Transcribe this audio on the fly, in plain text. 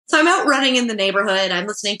So I'm out running in the neighborhood. I'm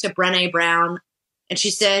listening to Brené Brown. And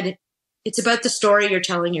she said, it's about the story you're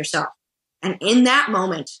telling yourself. And in that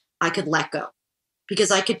moment, I could let go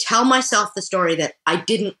because I could tell myself the story that I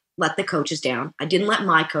didn't let the coaches down. I didn't let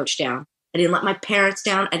my coach down. I didn't let my parents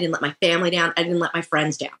down. I didn't let my family down. I didn't let my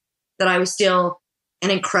friends down. That I was still an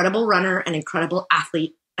incredible runner, an incredible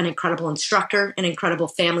athlete, an incredible instructor, an incredible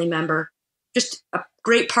family member, just a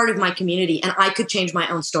great part of my community. And I could change my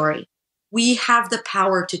own story. We have the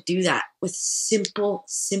power to do that with simple,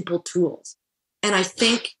 simple tools. And I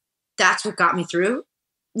think that's what got me through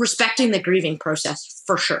respecting the grieving process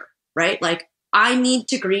for sure, right? Like I need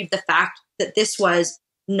to grieve the fact that this was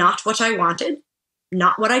not what I wanted,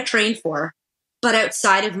 not what I trained for, but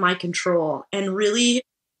outside of my control. And really,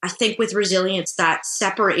 I think with resilience, that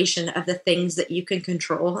separation of the things that you can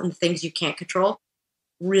control and the things you can't control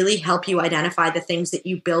really help you identify the things that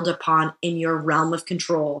you build upon in your realm of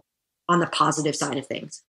control on the positive side of things.